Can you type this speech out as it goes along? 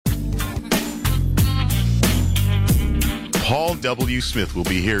Paul W. Smith will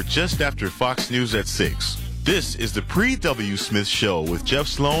be here just after Fox News at 6. This is the Pre-W. Smith Show with Jeff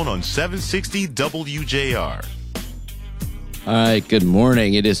Sloan on 760 WJR. All right, good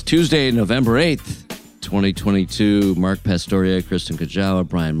morning. It is Tuesday, November 8th, 2022. Mark Pastoria, Kristen Kajawa,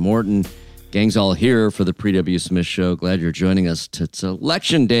 Brian Morton. Gang's all here for the Pre-W. Smith Show. Glad you're joining us. It's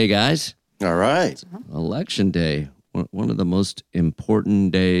Election Day, guys. All right. Election Day, one of the most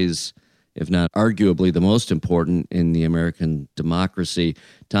important days, if not arguably the most important in the American democracy.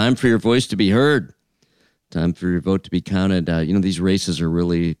 Time for your voice to be heard. Time for your vote to be counted. These races are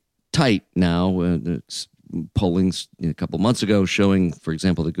really tight now. It's polling a couple months ago showing, for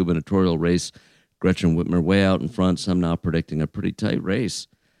example, the gubernatorial race, Gretchen Whitmer way out in front. Some now predicting a pretty tight race.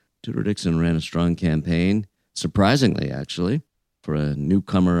 Tudor Dixon ran a strong campaign, surprisingly, actually, for a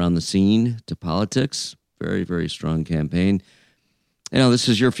newcomer on the scene to politics. Very, very strong campaign. This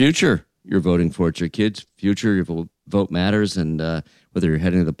is your future you're voting for. It's your kids' future. Your vote matters, and whether you're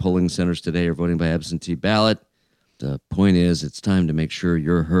heading to the polling centers today or voting by absentee ballot, the point is it's time to make sure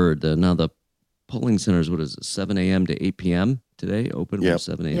you're heard. Now, the polling centers, 7 a.m. to 8 p.m. today? Open from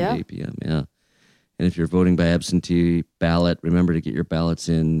 7 a.m. to 8 p.m., yeah. And if you're voting by absentee ballot, remember to get your ballots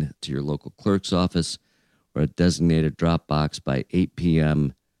in to your local clerk's office or a designated drop box by 8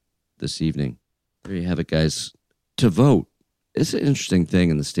 p.m. this evening. There you have it, guys. To vote, it's an interesting thing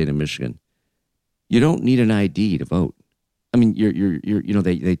in the state of Michigan. You don't need an ID to vote. I mean,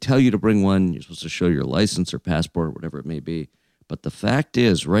 they tell you to bring one. You're supposed to show your license or passport or whatever it may be. But the fact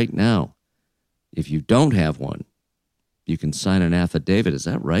is, right now, if you don't have one, you can sign an affidavit. Is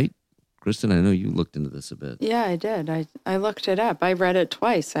that right? Kristen, I know you looked into this a bit. Yeah, I did. I looked it up. I read it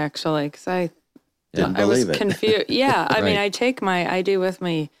twice, actually, because I was confused. Yeah, I Right. mean, I take my ID with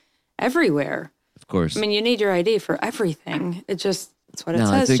me everywhere. Of course. I mean, you need your ID for everything. It's what it No,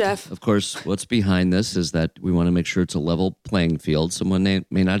 I says, think, Jeff. of course, what's behind this is that we want to make sure it's a level playing field. Someone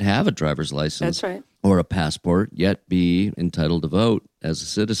may not have a driver's license That's right. or a passport, yet be entitled to vote as a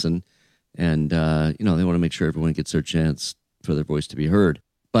citizen. And, they want to make sure everyone gets their chance for their voice to be heard.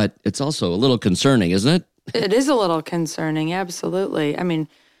 But it's also a little concerning, isn't it? It is a little concerning, absolutely. I mean,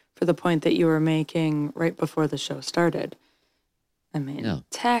 for the point that you were making right before the show started. I mean,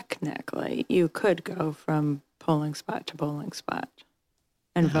 Technically, you could go from polling spot to polling spot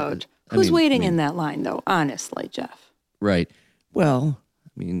and vote. Who's waiting in that line, though, honestly, Jeff? Right. Well,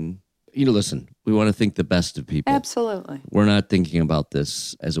 listen, we want to think the best of people. Absolutely. We're not thinking about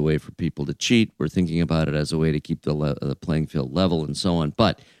this as a way for people to cheat. We're thinking about it as a way to keep the playing field level and so on.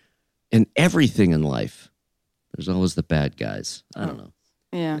 But in everything in life, there's always the bad guys. I don't know.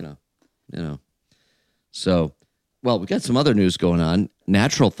 Yeah. So, well, we got some other news going on.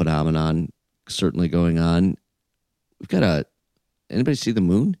 Natural phenomenon certainly going on. We've got anybody see the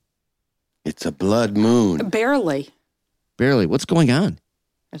moon? It's a blood moon. Barely. What's going on?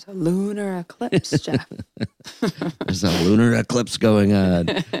 There's a lunar eclipse, Jeff. There's a lunar eclipse going on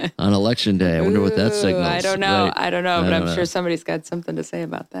Election Day. I wonder what that signals. I don't know. Right. I don't know, but I'm sure somebody's got something to say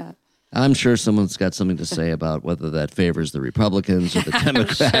about that. I'm sure someone's got something to say about whether that favors the Republicans or the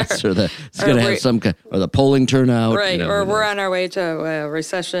Democrats, or it's going to have some kind, or the polling turnout. Right, or we're on our way to a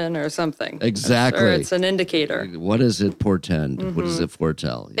recession or something. Exactly. Or it's an indicator. What does it portend? Mm-hmm. What does it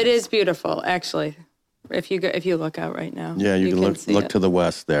foretell? Yes. It is beautiful, actually. If you look out right now, Yeah, you can look it. to the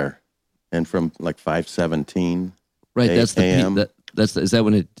west there, and from like 5:17. Right, that's the a.m. is that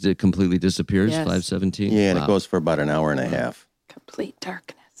when it completely disappears? Yes. 5:17. Yeah, and it goes for about an hour and a half. Complete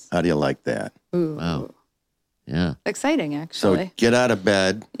darkness. How do you like that? Ooh. Wow. Yeah. Exciting, actually. So get out of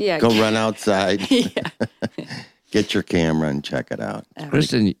bed. Yeah. Go run outside. Yeah. Get your camera and check it out.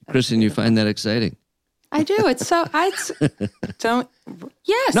 Kristen, you find that exciting? I do. It's so don't.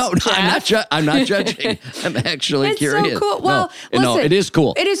 Yes. No, Jeff. I'm not judging. I'm actually It's curious. so cool. Well, no, listen, it is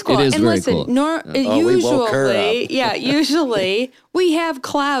cool. It is cool. It is and very listen, cool. we woke her up. Usually we have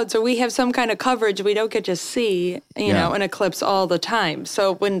clouds or we have some kind of coverage we don't get to see, an eclipse all the time.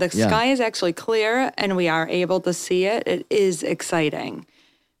 So when the sky is actually clear and we are able to see it, it is exciting.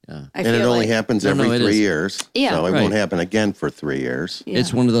 Yeah. And it only happens every 3 years. Yeah. So it Right. won't happen again for 3 years. Yeah.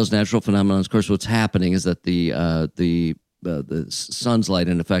 It's one of those natural phenomena. Of course, what's happening is that the sun's light,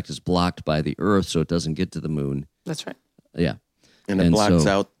 in effect, is blocked by the Earth, so it doesn't get to the moon. That's right. Yeah. And it blocks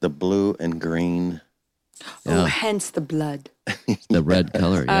out the blue and green. Oh, hence the blood. The red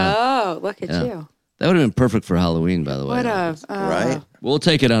color, yeah. Oh, look at you. That would have been perfect for Halloween, by the way. Right? We'll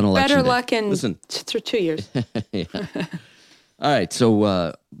take it on Election Better Day. luck in Listen. 2 years. Yeah. All right,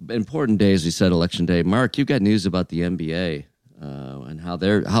 so important day, as we said, Election Day. Mark, you got news about the NBA and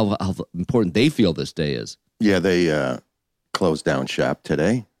how important they feel this day is. Yeah, they closed down shop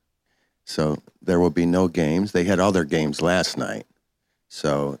today. So there will be no games. They had other games last night.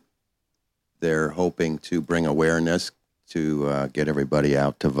 So they're hoping to bring awareness to get everybody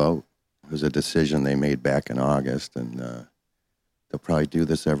out to vote. It was a decision they made back in August, and they'll probably do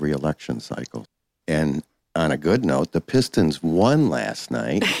this every election cycle. And on a good note, the Pistons won last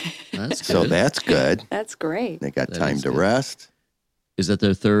night. That's So good. that's good. That's great. They got That time is to good. rest. Is that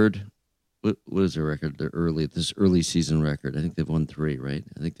their third? What is their record? This early season record. I think they've won 3, right?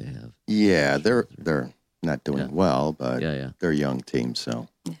 I think they have. Yeah, they're not doing well, but Yeah. they're a young team, so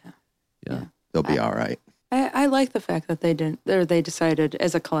Yeah. they'll be all right. I like the fact that they decided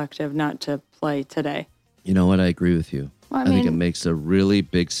as a collective not to play today. You know what? I agree with you. Well, I think it makes a really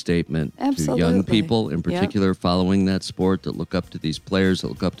big statement to young Absolutely. people, in Yep. particular, following that sport, that look up to these players, that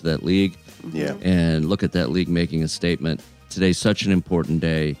look up to that league, Yeah. and look at that league making a statement. Today's such an important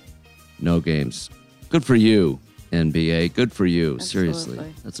day. No games. Good for you, NBA. Good for you. Seriously.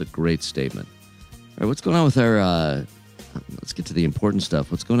 Absolutely. That's a great statement. All right, what's going on with our... let's get to the important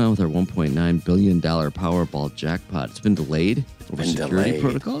stuff. What's going on with our $1.9 billion Powerball jackpot? It's been delayed over Been security delayed.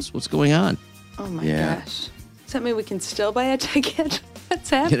 protocols? What's going on? Oh my Yeah. gosh. Does that mean we can still buy a ticket? What's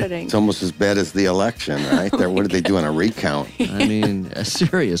happening? It's almost as bad as the election, right? What did they do on a recount? I mean,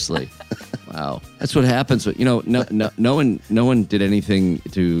 seriously. Wow. That's what happens. No one did anything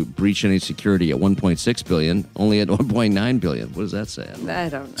to breach any security at 1.6 billion, only at 1.9 billion. What does that say? I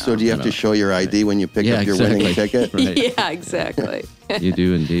don't know. So do you have to show your ID when you pick up your winning ticket? Right. Yeah, exactly. You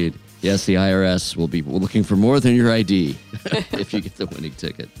do indeed. Yes, the IRS will be looking for more than your ID if you get the winning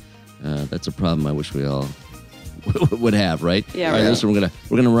ticket. That's a problem I wish we all would have, right? Yeah, All right, right. listen,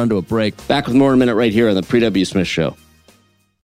 we're gonna run to a break. Back with more in a minute right here on the Pre W. Smith Show.